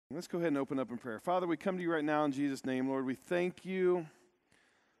Let's go ahead and open up in prayer. Father, we come to you right now in Jesus' name. Lord, we thank you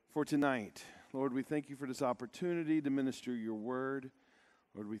for tonight. Lord, we thank you for this opportunity to minister your word.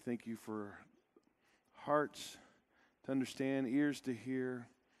 Lord, we thank you for hearts to understand, ears to hear.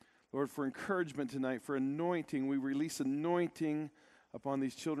 Lord, for encouragement tonight, for anointing. We release anointing upon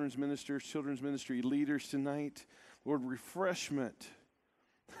these children's ministers, children's ministry leaders tonight. Lord, refreshment.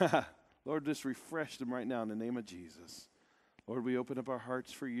 Lord, just refresh them right now in the name of Jesus. Lord, we open up our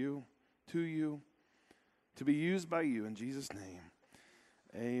hearts for you, to be used by you in Jesus' name.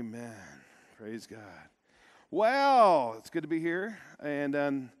 Amen. Praise God. Well, it's good to be here. And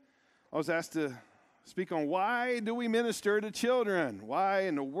I was asked to speak on why do we minister to children? Why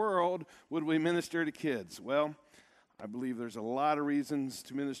in the world would we minister to kids? Well, I believe there's a lot of reasons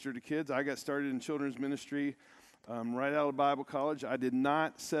to minister to kids. I got started in children's ministry right out of Bible college. I did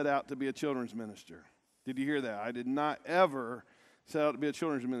not set out to be a children's minister. Did you hear that? I did not ever set out to be a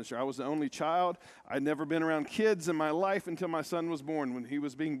children's minister. I was the only child. I'd never been around kids in my life until my son was born. When he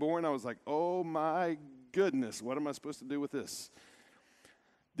was being born, I was like, oh my goodness, what am I supposed to do with this?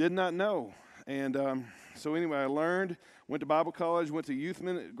 Did not know. And so anyway, I learned, went to Bible college, went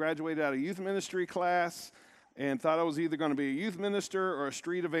to graduated out of youth ministry class, and thought I was either going to be a youth minister or a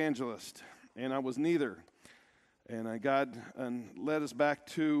street evangelist. And I was neither. And God led us back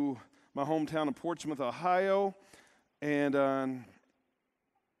to my hometown of Portsmouth, Ohio, and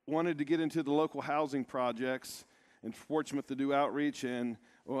wanted to get into the local housing projects in Portsmouth to do outreach. And,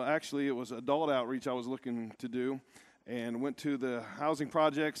 well, actually, it was adult outreach I was looking to do, and went to the housing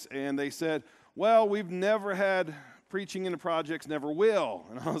projects, and they said, well, we've never had preaching in the projects, never will.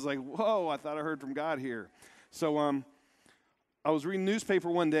 And I was like, whoa, I thought I heard from God here. So I was reading the newspaper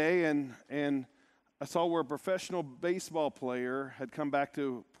one day, and I saw where a professional baseball player had come back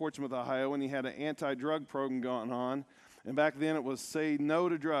to Portsmouth, Ohio, and he had an anti-drug program going on. And back then it was say no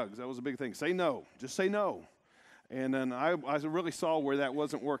to drugs. That was a big thing. Say no. Just say no. And then I really saw where that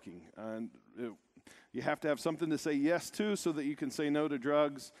wasn't working. You have to have something to say yes to so that you can say no to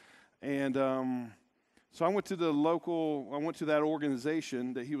drugs. And so I went to that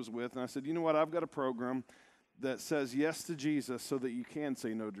organization that he was with, and I said, you know what, I've got a program that says yes to Jesus so that you can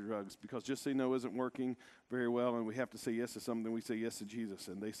say no to drugs, because just say no isn't working very well, and we have to say yes to something. We say yes to Jesus.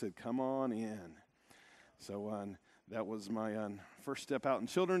 And they said, come on in. So that was my first step out in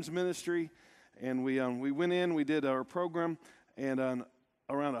children's ministry, and we went in, we did our program, and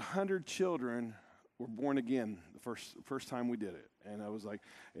around 100 children were born again the first time we did it. And I was like,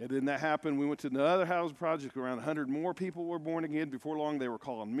 and then that happened. We went to another housing project. Around 100 more people were born again. Before long, they were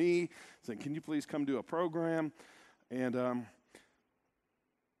calling me, saying, can you please come do a program? And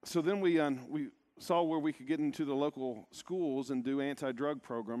so then we saw where we could get into the local schools and do anti-drug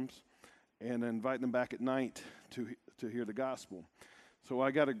programs and invite them back at night to hear the gospel. So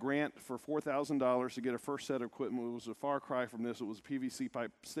I got a grant for $4,000 to get a first set of equipment. It was a far cry from this. It was a PVC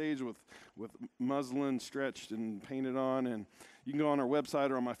pipe stage with muslin stretched and painted on. And you can go on our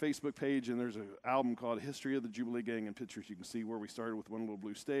website or on my Facebook page, and there's an album called History of the Jubilee Gang and pictures. You can see where we started with one little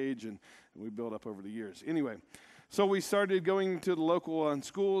blue stage, and we built up over the years. Anyway, so we started going to the local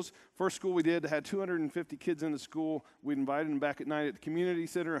schools. First school we did had 250 kids in the school. We invited them back at night at the community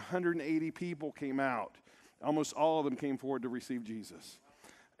center. 180 people came out. Almost all of them came forward to receive Jesus.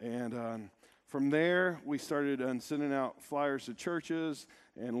 And from there, we started sending out flyers to churches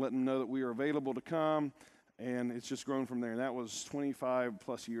and letting them know that we were available to come. And it's just grown from there. And that was 25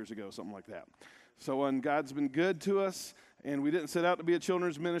 plus years ago, something like that. So God's been good to us. And we didn't set out to be a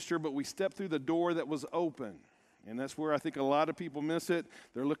children's minister, but we stepped through the door that was open. And that's where I think a lot of people miss it.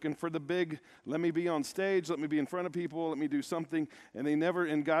 They're looking for the big, let me be on stage, let me be in front of people, let me do something.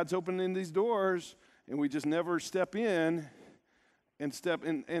 And God's opening these doors. And we just never step in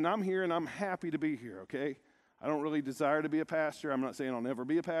and I'm here and I'm happy to be here, okay? I don't really desire to be a pastor. I'm not saying I'll never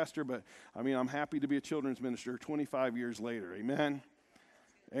be a pastor, but I'm happy to be a children's minister 25 years later, amen?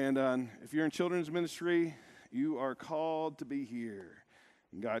 And if you're in children's ministry, you are called to be here.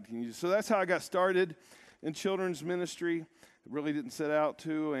 And God can use you. So that's how I got started in children's ministry. Really didn't set out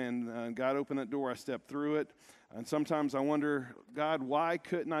to, and God opened that door. I stepped through it. And sometimes I wonder, God, why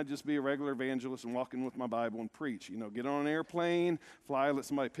couldn't I just be a regular evangelist and walk in with my Bible and preach? You know, get on an airplane, fly, let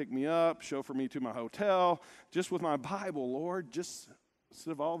somebody pick me up, chauffeur me to my hotel, just with my Bible, Lord, just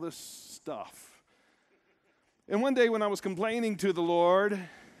instead of all this stuff. And one day when I was complaining to the Lord,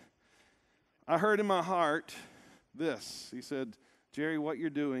 I heard in my heart this. He said, Jerry, what you're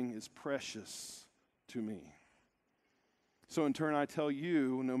doing is precious to me. So in turn, I tell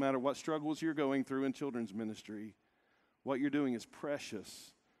you, no matter what struggles you're going through in children's ministry, what you're doing is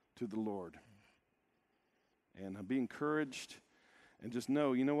precious to the Lord. And be encouraged. and just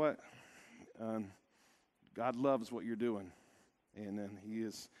know, you know what? God loves what you're doing. And then he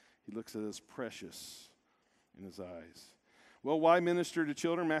looks at it as precious in his eyes. Well, why minister to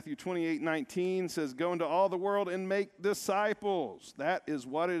children? Matthew 28:19 says, go into all the world and make disciples. That is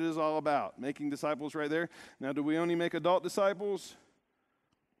what it is all about, making disciples right there. Now, do we only make adult disciples?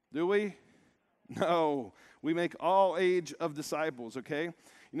 Do we? No. We make all age of disciples, okay?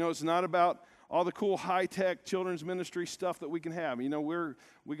 You know, it's not about all the cool high-tech children's ministry stuff that we can have. You know,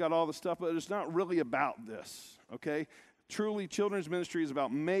 we got all the stuff, but it's not really about this, okay? Truly, children's ministry is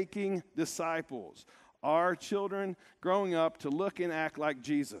about making disciples. Our children growing up to look and act like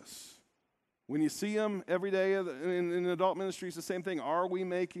Jesus. When you see them every day in adult ministry, it's the same thing. Are we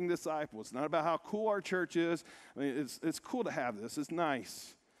making disciples? It's not about how cool our church is. I mean, it's cool to have this. It's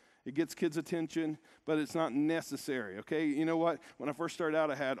nice. It gets kids' attention, but it's not necessary, okay? You know what? When I first started out,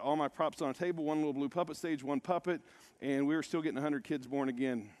 I had all my props on a table, one little blue puppet stage, one puppet, and we were still getting 100 kids born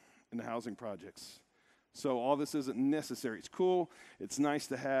again in the housing projects. So all this isn't necessary. It's cool. It's nice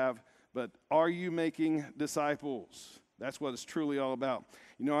to have, but are you making disciples? That's what it's truly all about.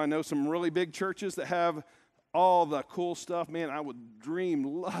 You know, I know some really big churches that have all the cool stuff. Man, I would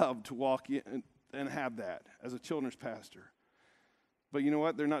love to walk in and have that as a children's pastor. But you know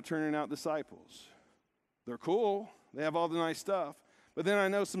what? They're not turning out disciples. They're cool. They have all the nice stuff. But then I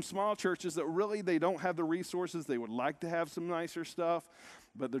know some small churches that really, they don't have the resources. They would like to have some nicer stuff,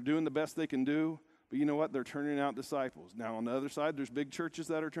 but they're doing the best they can do. But you know what? They're turning out disciples. Now, on the other side, there's big churches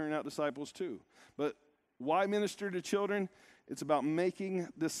that are turning out disciples too. But why minister to children? It's about making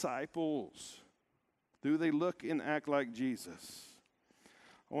disciples. Do they look and act like Jesus?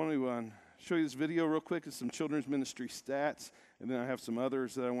 I want to show you this video real quick. It's some children's ministry stats, and then I have some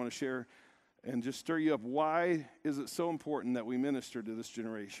others that I want to share and just stir you up. Why is it so important that we minister to this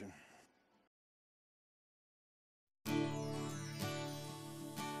generation?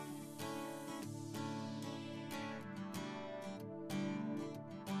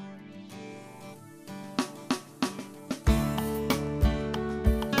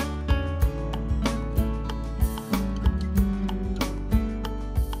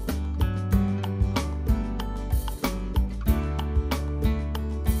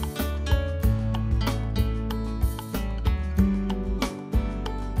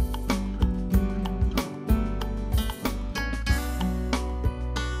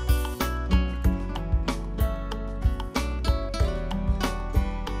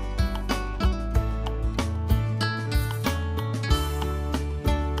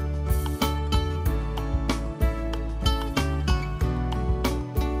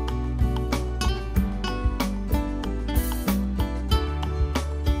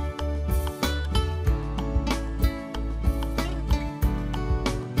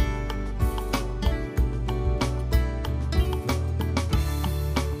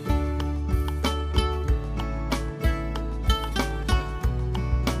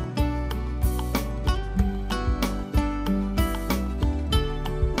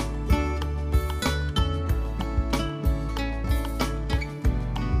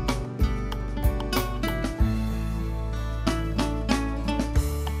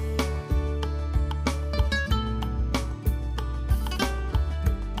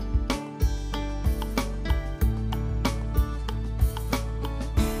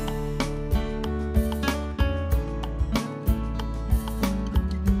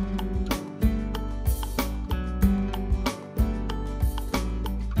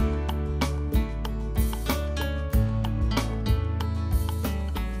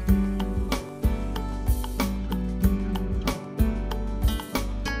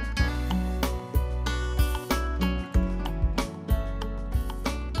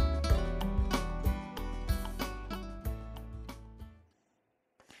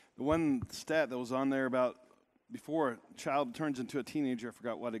 The one stat that was on there about before a child turns into a teenager, I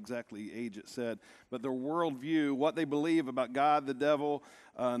forgot what exactly age it said, but their worldview, what they believe about God, the devil,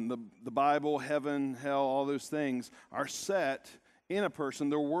 the Bible, heaven, hell, all those things are set in a person.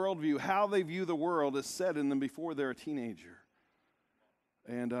 Their worldview, how they view the world, is set in them before they're a teenager.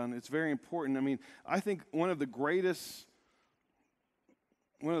 And it's very important. I mean, I think one of the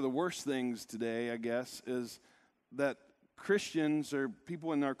worst things today, I guess, is that Christians or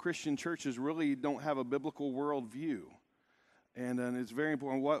people in our Christian churches really don't have a biblical worldview. And it's very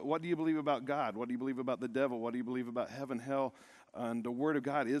important. What do you believe about God? What do you believe about the devil? What do you believe about heaven, hell, and the Word of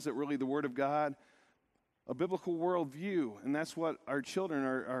God? Is it really the Word of God? A biblical worldview, and that's what our children,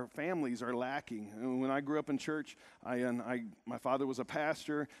 our families are lacking. And when I grew up in church, my father was a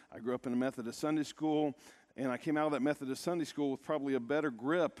pastor. I grew up in a Methodist Sunday school, and I came out of that Methodist Sunday school with probably a better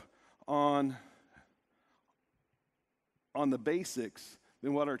grip on on the basics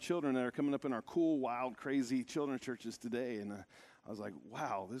than what our children that are coming up in our cool, wild, crazy children's churches today. And I was like,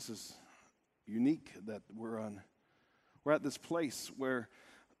 wow, this is unique that we're at this place where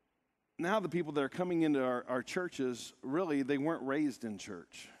now the people that are coming into our churches, really, they weren't raised in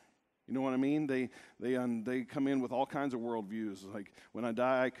church. You know what I mean? They come in with all kinds of worldviews. Like, when I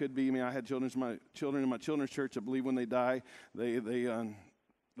die, I could be. I mean, I had children in my children's church. I believe when they die,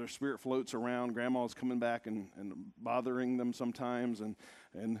 their spirit floats around. Grandma's coming back and bothering them sometimes.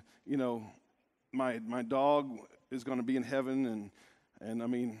 And you know, my dog is going to be in heaven. And I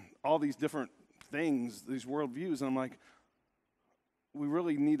mean, all these different things, these worldviews. And I'm like, we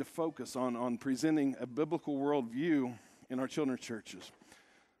really need to focus on presenting a biblical worldview in our children's churches.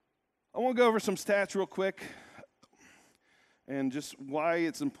 I want to go over some stats real quick and just why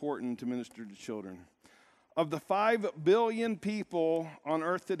it's important to minister to children. Of the 5 billion people on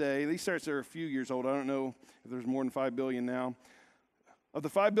earth today, these stats are a few years old. I don't know if there's more than 5 billion now. Of the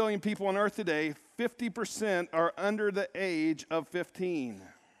 5 billion people on earth today, 50% are under the age of 15.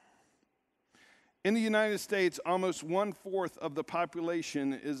 In the United States, almost 1/4 of the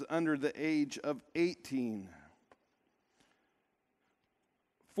population is under the age of 18.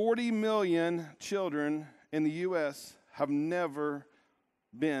 40 million children in the U.S. have never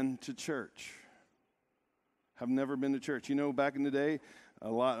been to church. Have never been to church. You know, back in the day,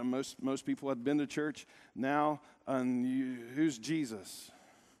 most people had been to church. Now, who's Jesus?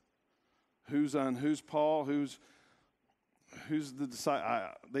 Who's Paul? Who's the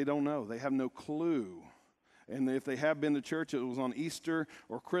disciple? They don't know. They have no clue. And if they have been to church, it was on Easter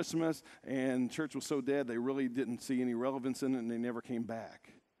or Christmas, and church was so dead they really didn't see any relevance in it, and they never came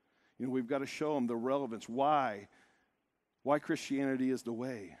back. You know, we've got to show them the relevance. Why Christianity is the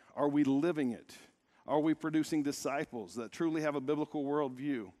way. Are we living it? Are we producing disciples that truly have a biblical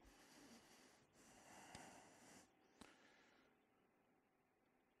worldview?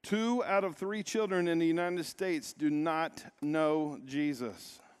 Two out of 3 children in the United States do not know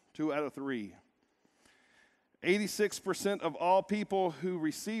Jesus. 2 out of 3. 86% of all people who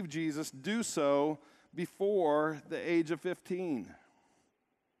receive Jesus do so before the age of 15.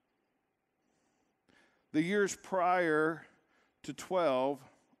 The years prior to 12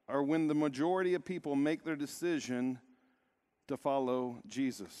 are when the majority of people make their decision to follow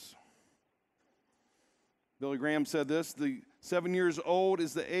Jesus. Billy Graham said this: the 7 years old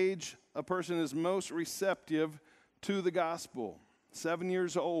is the age a person is most receptive to the gospel. 7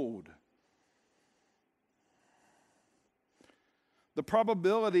 years old. The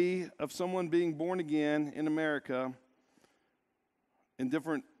probability of someone being born again in America in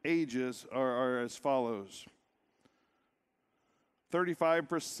different ages are as follows.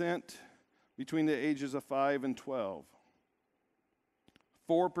 35% between the ages of 5 and 12.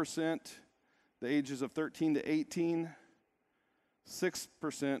 4% the ages of 13 to 18.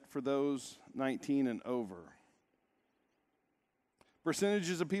 6% for those 19 and over.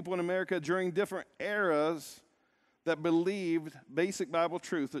 Percentages of people in America during different eras that believed basic Bible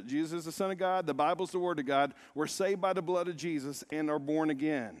truth, that Jesus is the Son of God, the Bible is the Word of God, were saved by the blood of Jesus and are born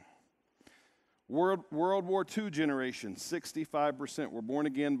again. World War II generation, 65% were born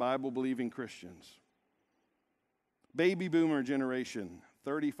again, Bible-believing Christians. Baby boomer generation,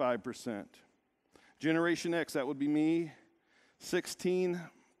 35%. Generation X, that would be me, 16%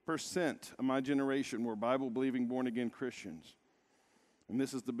 of my generation were Bible-believing, born-again Christians. And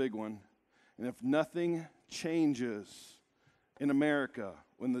this is the big one. And if nothing changes in America,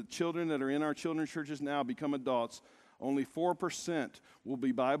 when the children that are in our children's churches now become adults, only 4% will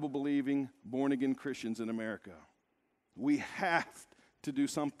be Bible-believing, born-again Christians in America. We have to do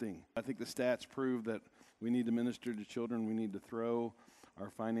something. I think the stats prove that we need to minister to children. We need to throw our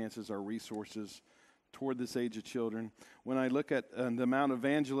finances, our resources toward this age of children. When I look at the amount of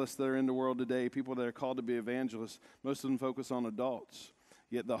evangelists that are in the world today, people that are called to be evangelists, most of them focus on adults.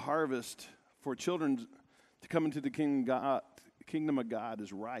 Yet the harvest for children to come into the kingdom of God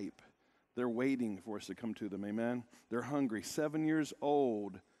is ripe. They're waiting for us to come to them, amen? They're hungry. 7 years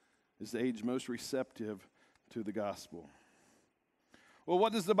old is the age most receptive to the gospel. Well,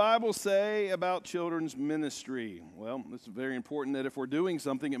 what does the Bible say about children's ministry? Well, it's very important that if we're doing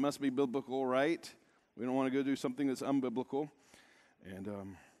something, it must be biblical, right? We don't want to go do something that's unbiblical.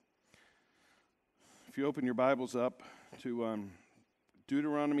 And if you open your Bibles up to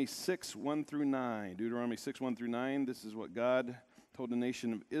Deuteronomy 6, 1 through 9. Deuteronomy 6, 1 through 9. This is what God told the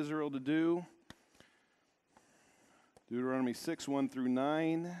nation of Israel to do. Deuteronomy 6, 1 through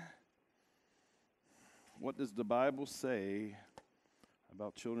 9. What does the Bible say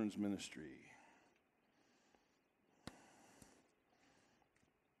about children's ministry?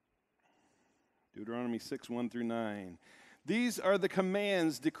 Deuteronomy 6, 1 through 9. These are the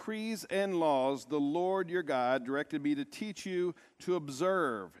commands, decrees, and laws the Lord your God directed me to teach you to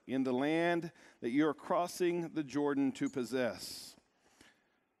observe in the land that you are crossing the Jordan to possess,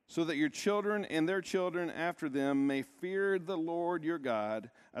 so that your children and their children after them may fear the Lord your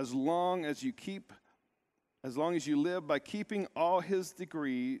God as long as you live by keeping all his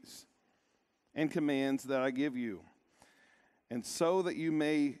decrees and commands that I give you, and so that you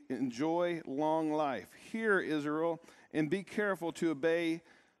may enjoy long life. Hear, Israel, and be careful to obey,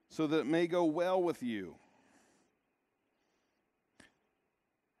 so that it may go well with you,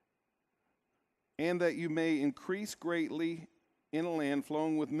 and that you may increase greatly in a land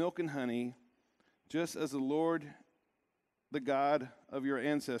flowing with milk and honey, just as the Lord, the God of your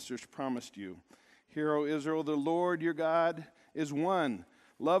ancestors, promised you. Hear, O Israel, the Lord your God is one.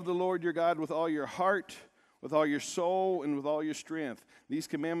 Love the Lord your God with all your heart, with all your soul, and with all your strength. These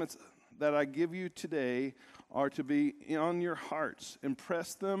commandments that I give you today are to be on your hearts.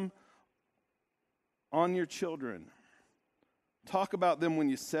 Impress them on your children. Talk about them when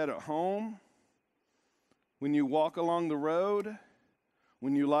you sit at home, when you walk along the road,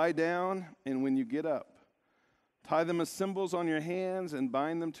 when you lie down, and when you get up. Tie them as symbols on your hands and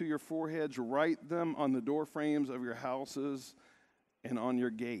bind them to your foreheads. Write them on the door frames of your houses and on your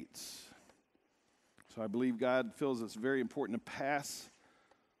gates. So I believe God feels it's very important to pass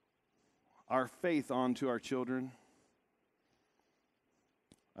our faith on to our children.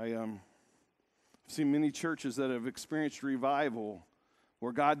 I've seen many churches that have experienced revival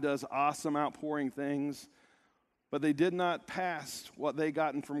where God does awesome outpouring things, but they did not pass what they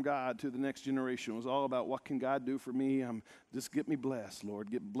gotten from God to the next generation. It was all about, what can God do for me? Just get me blessed, Lord.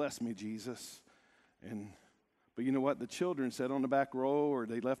 Bless me, Jesus. But you know what? The children sat on the back row, or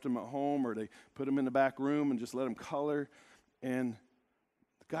they left them at home, or they put them in the back room and just let them color. And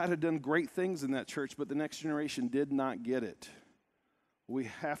God had done great things in that church, but the next generation did not get it. We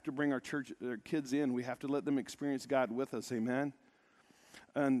have to bring our kids in. We have to let them experience God with us. Amen.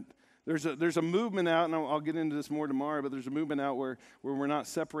 And there's a movement out, and I'll get into this more tomorrow, but there's a movement out where we're not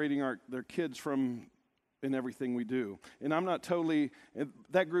separating their kids from in everything we do. And I'm not totally,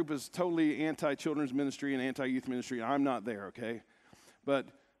 that group is totally anti-children's ministry and anti-youth ministry. I'm not there, okay? But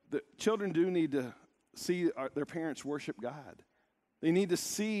the children do need to see their parents worship God. They need to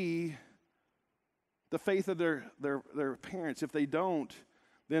see the faith of their parents. If they don't,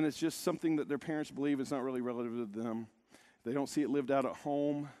 then it's just something that their parents believe. It's not really relative to them. If they don't see it lived out at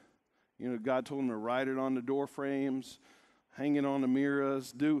home, God told them to write it on the door frames, hang it on the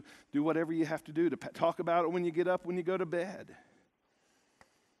mirrors, do whatever you have to do to talk about it when you get up, when you go to bed.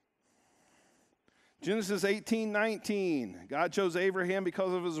 Genesis 18:19, God chose Abraham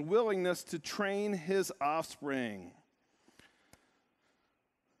because of his willingness to train his offspring.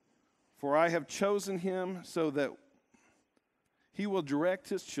 For I have chosen him so that he will direct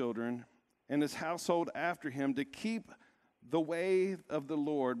his children and his household after him to keep the way of the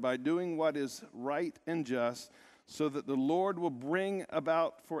Lord by doing what is right and just, so that the Lord will bring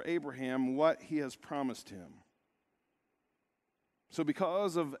about for Abraham what he has promised him. So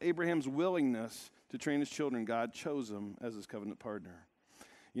because of Abraham's willingness to train his children, God chose him as his covenant partner.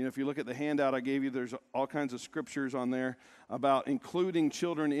 If you look at the handout I gave you, there's all kinds of scriptures on there about including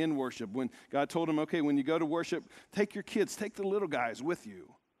children in worship. When God told him, okay, when you go to worship, take your kids, take the little guys with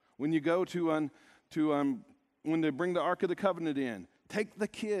you. When you go when they bring the Ark of the Covenant in, take the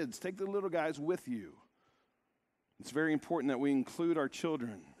kids, take the little guys with you. It's very important that we include our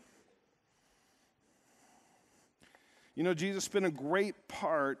children. Jesus spent a great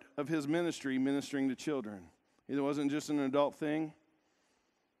part of his ministry ministering to children. It wasn't just an adult thing.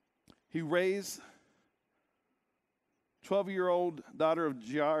 He raised 12-year-old daughter of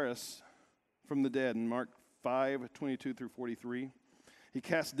Jairus from the dead in Mark 5:22 through 43. He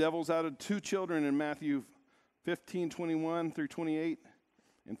cast devils out of 2 children in Matthew 15:21 through 28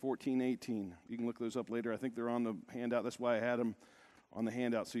 and 14:18. You can look those up later. I think they're on the handout. That's why I had them on the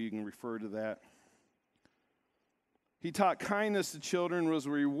handout, so you can refer to that. He taught kindness to children, was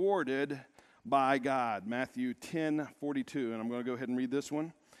rewarded by God. Matthew 10:42. And I'm going to go ahead and read this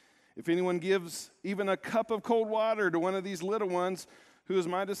one. If anyone gives even a cup of cold water to one of these little ones who is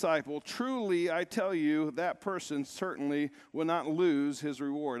my disciple, truly I tell you, that person certainly will not lose his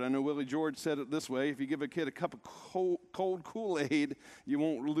reward. I know Willie George said it this way: if you give a kid a cup of cold Kool-Aid, you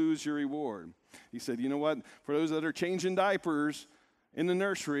won't lose your reward. He said, you know what? For those that are changing diapers in the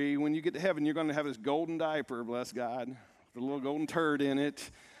nursery, when you get to heaven, you're going to have this golden diaper, bless God, with a little golden turd in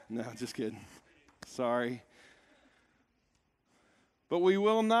it. No, just kidding. Sorry. But we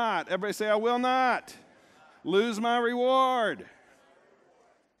will not, everybody say, I will not lose my reward.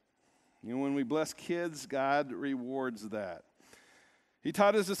 You know, when we bless kids, God rewards that. He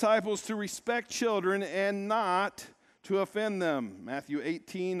taught his disciples to respect children and not to offend them. Matthew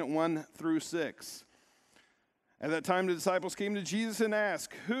 18, 1 through 6. At that time, the disciples came to Jesus and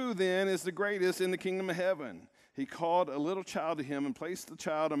asked, "Who then is the greatest in the kingdom of heaven?" He called a little child to him and placed the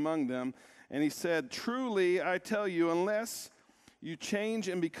child among them. And he said, "Truly, I tell you, unless you change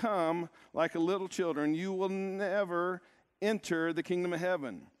and become like a little children, you will never enter the kingdom of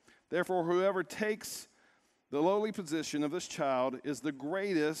heaven. Therefore, whoever takes the lowly position of this child is the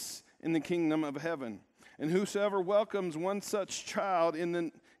greatest in the kingdom of heaven. And whosoever welcomes one such child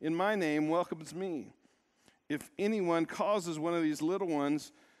in my name welcomes me. If anyone causes one of these little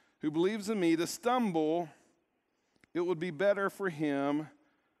ones who believes in me to stumble, it would be better for him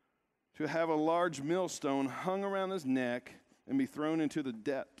to have a large millstone hung around his neck and be thrown into the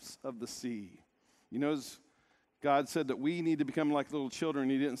depths of the sea." You know, God said that we need to become like little children.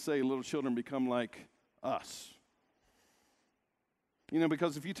 He didn't say little children become like us. You know,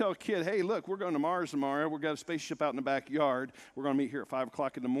 because if you tell a kid, "Hey, look, we're going to Mars tomorrow. We've got a spaceship out in the backyard. We're going to meet here at 5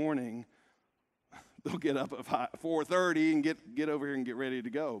 o'clock in the morning," they'll get up at 4:30 and get over here and get ready to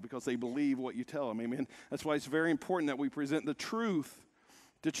go because they believe what you tell them. Amen. That's why it's very important that we present the truth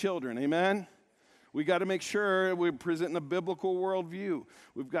to children. Amen. We got to make sure we're presenting a biblical worldview.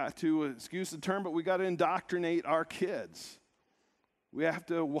 We've got to, excuse the term, but we got to indoctrinate our kids. We have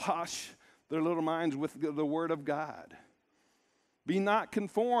to wash their little minds with the Word of God. Be not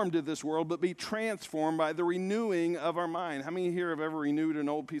conformed to this world, but be transformed by the renewing of our mind. How many here have ever renewed an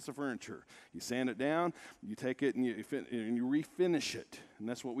old piece of furniture? You sand it down, you take it, and you refinish it. And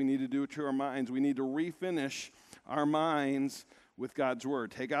that's what we need to do to our minds. We need to refinish our minds with God's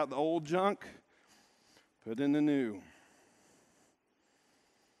Word. Take out the old junk, put in the new.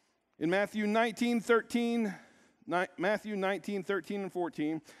 In Matthew 19:13 and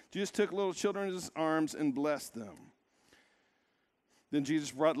 14, Jesus took little children in his arms and blessed them. Then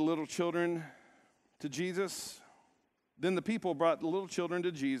Jesus brought the little children to Jesus. Then the people brought the little children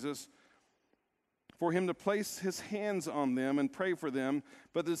to Jesus for him to place his hands on them and pray for them.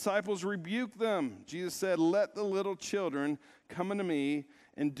 But the disciples rebuked them. Jesus said, "Let the little children come unto me,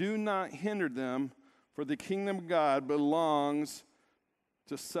 and do not hinder them, for the kingdom of God belongs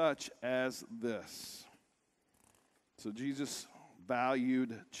to such as this." So Jesus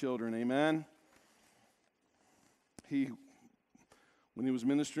valued children, amen? When he was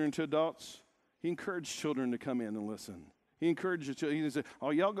ministering to adults, he encouraged children to come in and listen. He encouraged the children. He said, "Oh,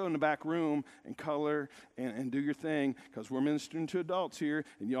 y'all go in the back room and color and do your thing, because we're ministering to adults here,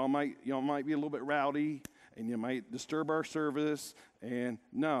 and y'all might be a little bit rowdy, and you might disturb our service." And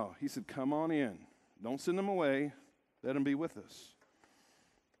no, he said, "Come on in. Don't send them away. Let them be with us."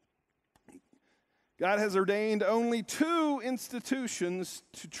 God has ordained only 2 institutions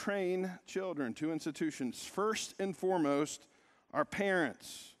to train children. 2 institutions. First and foremost, our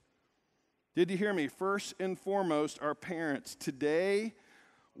parents. Did you hear me? First and foremost, our parents. Today,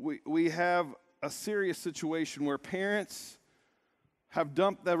 we have a serious situation where parents have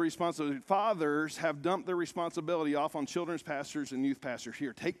dumped the responsibility. Fathers have dumped their responsibility off on children's pastors and youth pastors.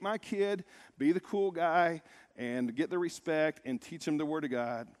 Here, take my kid, be the cool guy, and get the respect, and teach him the Word of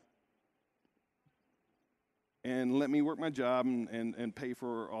God. And let me work my job and pay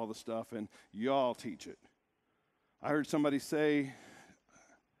for all the stuff, and y'all teach it. I heard somebody say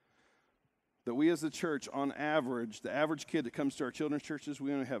that we as a church, on average, the average kid that comes to our children's churches,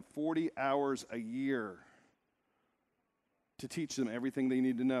 we only have 40 hours a year to teach them everything they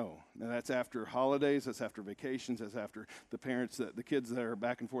need to know. Now, that's after holidays, that's after vacations, that's after the parents, the kids that are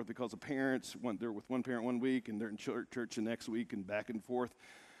back and forth because of parents, they're with one parent one week, and they're in church the next week, and back and forth.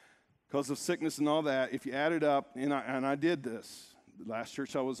 Because of sickness and all that, if you add it up, and I did this, the last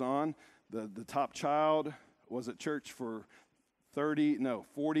church I was on, the top child was at church for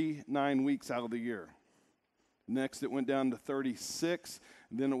 49 weeks out of the year. Next, it went down to 36,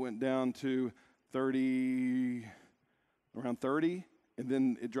 and then it went down to around 30, and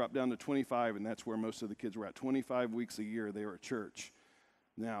then it dropped down to 25, and that's where most of the kids were at. 25 weeks a year they were at church.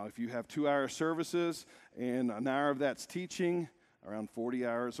 Now, if you have 2-hour services, and an hour of that's teaching, around 40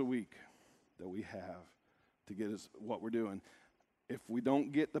 hours a week that we have to get us what we're doing. If we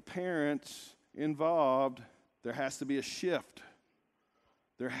don't get the parents involved, there has to be a shift.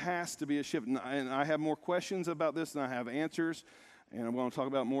 There has to be a shift. And I have more questions about this than I have answers, and I'm going to talk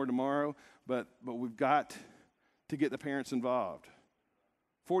about more tomorrow, but we've got to get the parents involved.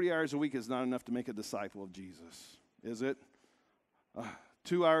 40 hours a week is not enough to make a disciple of Jesus, is it?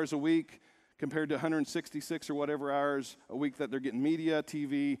 2 hours a week compared to 166 or whatever hours a week that they're getting media,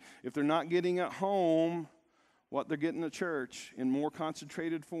 TV. If they're not getting at home what they're getting at church in more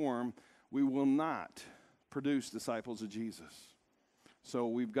concentrated form, we will not produce disciples of Jesus. So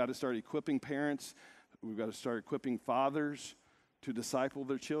we've got to start equipping parents. We've got to start equipping fathers to disciple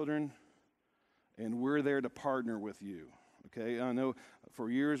their children. And we're there to partner with you. Okay, I know for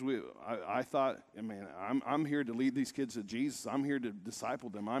years I thought, man, I'm here to lead these kids to Jesus. I'm here to disciple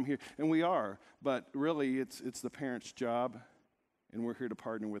them. I'm here, and we are. But really, it's the parents' job, and we're here to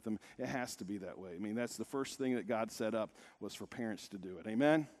partner with them. It has to be that way. I mean, that's the first thing that God set up was for parents to do it.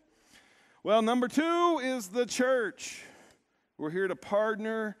 Amen? Well, number 2 is the church. We're here to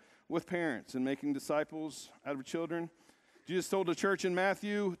partner with parents in making disciples out of children. Jesus told the church in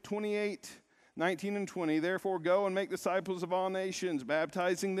Matthew 28:19 and 20, therefore go and make disciples of all nations,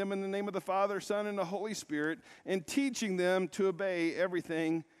 baptizing them in the name of the Father, Son, and the Holy Spirit, and teaching them to obey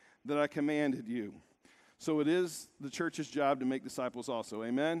everything that I commanded you. So it is the church's job to make disciples also,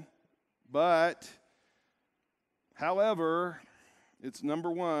 amen? But, however, it's number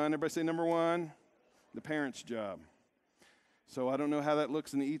 1, everybody say number 1, the parent's job. So I don't know how that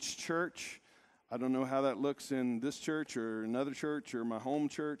looks in each church. I don't know how that looks in this church or another church or my home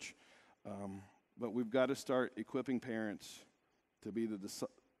church. But we've got to start equipping parents to be the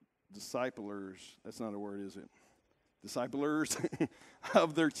disciplers. That's not a word, is it? Disciplers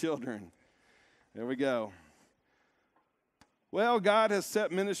of their children. There we go. Well, God has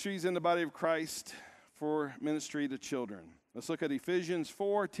set ministries in the body of Christ for ministry to children. Let's look at Ephesians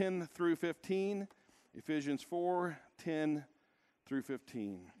 4:10 through 15. Ephesians 4:10 through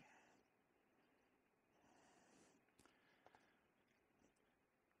 15.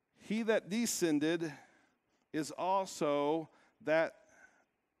 He that descended is also that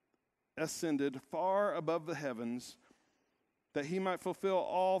ascended far above the heavens, that he might fulfill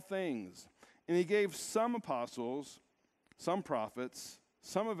all things. And he gave some apostles, some prophets,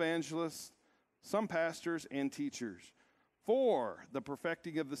 some evangelists, some pastors and teachers, for the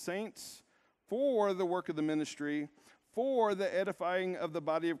perfecting of the saints, for the work of the ministry, for the edifying of the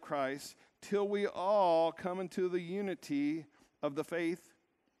body of Christ, till we all come into the unity of the faith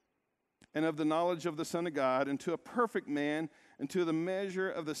and of the knowledge of the Son of God, and to a perfect man, and to the measure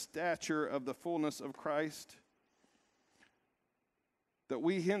of the stature of the fullness of Christ, that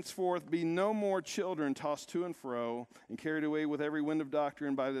we henceforth be no more children tossed to and fro, and carried away with every wind of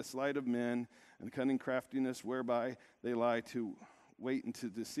doctrine by the sleight of men, and cunning craftiness whereby they lie to wait and to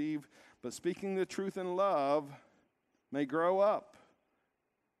deceive, but speaking the truth in love, may grow up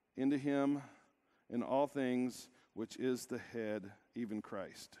into him in all things, which is the head, even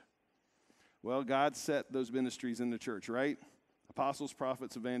Christ. Well, God set those ministries in the church, right? Apostles,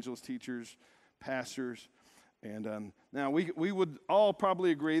 prophets, evangelists, teachers, pastors. And now we would all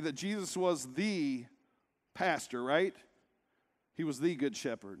probably agree that Jesus was the pastor, right? He was the good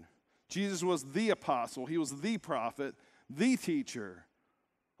shepherd. Jesus was the apostle. He was the prophet, the teacher,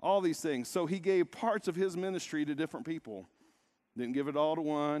 all these things. So he gave parts of his ministry to different people. Didn't give it all to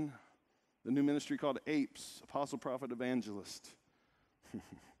one. The new ministry called APES, apostle, prophet, evangelist.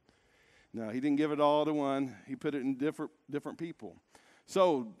 No, he didn't give it all to one. He put it in different people.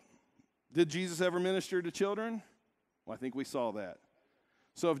 So, did Jesus ever minister to children? Well, I think we saw that.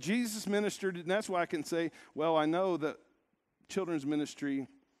 So if Jesus ministered, and that's why I can say, well, I know that children's ministry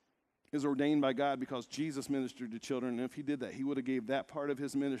is ordained by God because Jesus ministered to children. And if he did that, he would have gave that part of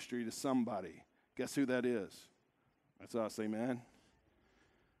his ministry to somebody. Guess who that is? That's us, amen.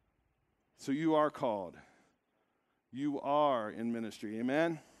 So you are called. You are in ministry,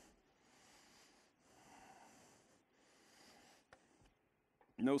 amen.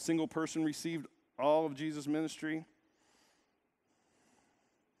 No single person received all of Jesus' ministry.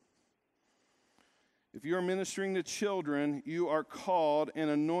 If you are ministering to children, you are called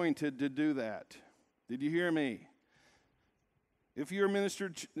and anointed to do that. Did you hear me? If you are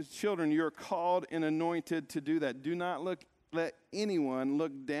ministering to children, you are called and anointed to do that. Do not let anyone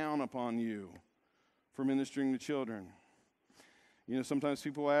look down upon you for ministering to children. You know, sometimes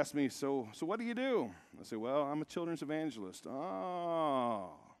people ask me, so what do you do? I say, well, I'm a children's evangelist. Oh,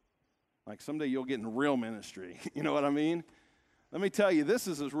 like someday you'll get in real ministry. You know what I mean? Let me tell you, this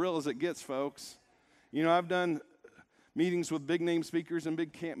is as real as it gets, folks. You know, I've done meetings with big name speakers and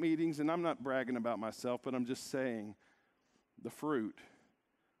big camp meetings, and I'm not bragging about myself, but I'm just saying the fruit.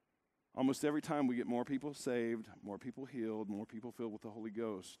 Almost every time we get more people saved, more people healed, more people filled with the Holy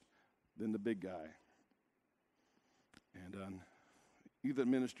Ghost than the big guy. And you that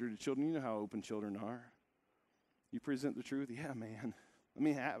minister to children, you know how open children are. You present the truth, yeah, man, let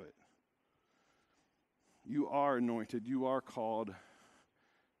me have it. You are anointed. You are called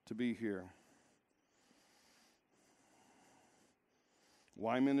to be here.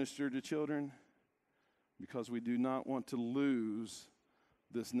 Why minister to children? Because we do not want to lose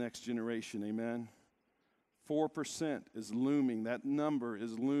this next generation, amen? 4% is looming. That number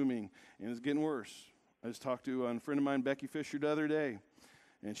is looming, and it's getting worse. I just talked to a friend of mine, Becky Fisher, the other day,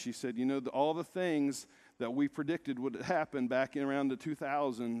 and she said, you know, all the things that we predicted would happen back in around the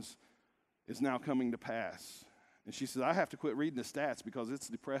 2000s is now coming to pass. And she said, I have to quit reading the stats because it's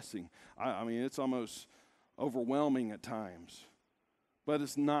depressing. I mean, it's almost overwhelming at times. But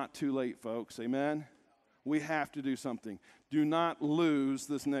it's not too late, folks. Amen? We have to do something. Do not lose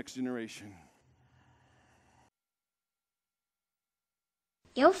this next generation.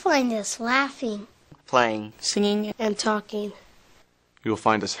 You'll find us laughing, playing, singing, and talking. You will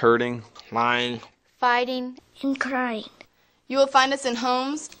find us hurting, lying, fighting, and crying. You will find us in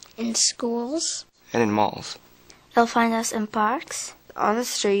homes, in schools, and in malls. You'll find us in parks, on the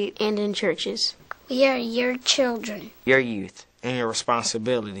street, and in churches. We are your children, your youth, and your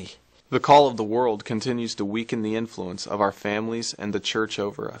responsibility. The call of the world continues to weaken the influence of our families and the church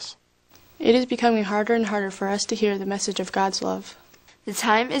over us. It is becoming harder and harder for us to hear the message of God's love. The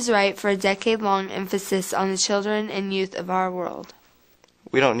time is right for a decade-long emphasis on the children and youth of our world.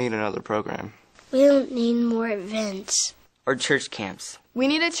 We don't need another program. We don't need more events or church camps. We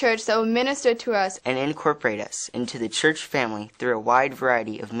need a church that will minister to us and incorporate us into the church family through a wide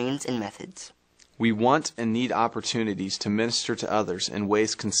variety of means and methods. We want and need opportunities to minister to others in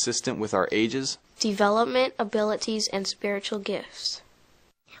ways consistent with our ages, development, abilities, and spiritual gifts.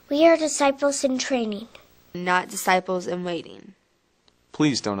 We are disciples in training, not disciples in waiting.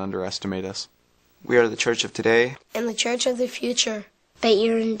 Please don't underestimate us. We are the church of today and the church of the future. But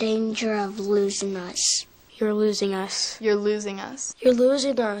you're in danger of losing us. You're losing us. You're losing us. You're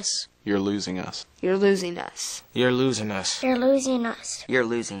losing us. You're losing us. You're losing us. You're losing us. You're losing us. You're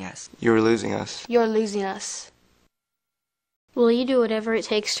losing us. You're losing us. You're losing us. Will you do whatever it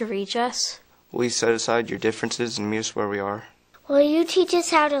takes to reach us? Will you set aside your differences and meet us where we are? Will you teach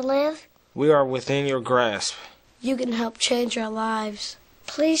us how to live? We are within your grasp. You can help change our lives.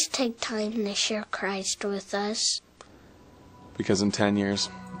 Please take time to share Christ with us. Because in 10 years,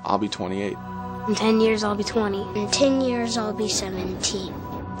 I'll be 28. In 10 years, I'll be 20. In 10 years, I'll be 17.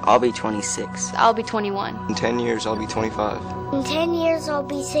 I'll be 26. I'll be 21. In 10 years, I'll be 25. In 10 years, I'll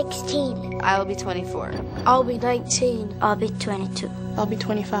be 16. I'll be 24. I'll be 19. I'll be 22. I'll be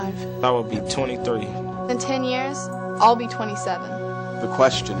 25. I will be 23. In 10 years, I'll be 27. The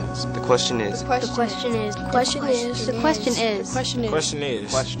question is. The question is. The question is. The question is. The question is. The question is. The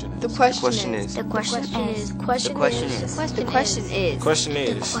question is. The question is. The question is. The question is. The question is. The question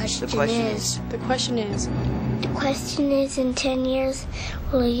is. The question is. The question is. The question is, in 10 years,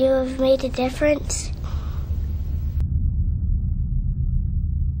 will you have made a difference?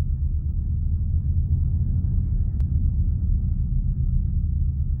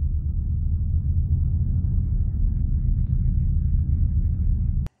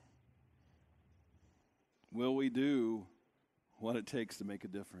 Will we do what it takes to make a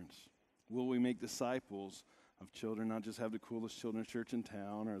difference? Will we make disciples of children, not just have the coolest children's church in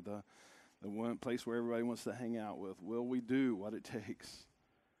town or the one place where everybody wants to hang out with? Will we do what it takes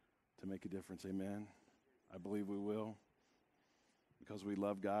to make a difference? Amen. I believe we will. Because we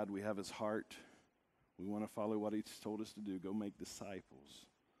love God, we have his heart. We want to follow what he's told us to do. Go make disciples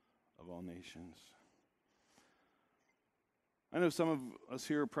of all nations. I know some of us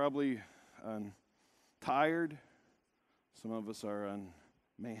here are probably tired. Some of us are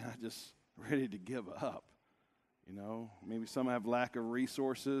just ready to give up. You know, maybe some have lack of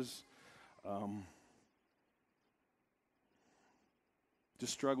resources.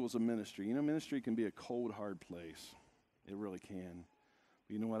 Just struggles of ministry. You know, ministry can be a cold, hard place. It really can.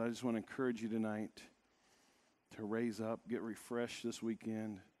 But you know what? I just want to encourage you tonight to raise up, get refreshed this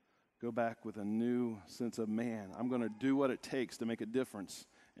weekend, go back with a new sense of, man, I'm going to do what it takes to make a difference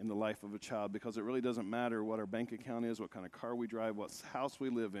in the life of a child, because it really doesn't matter what our bank account is, what kind of car we drive, what house we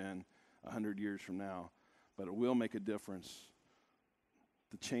live in 100 years from now, but it will make a difference.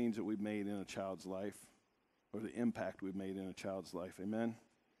 The change that we've made in a child's life, or the impact we've made in a child's life. Amen?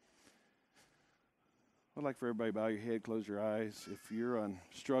 I'd like for everybody to bow your head, close your eyes. If you're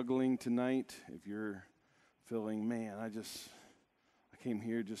struggling tonight, if you're feeling, man, I came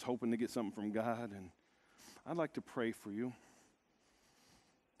here just hoping to get something from God, and I'd like to pray for you.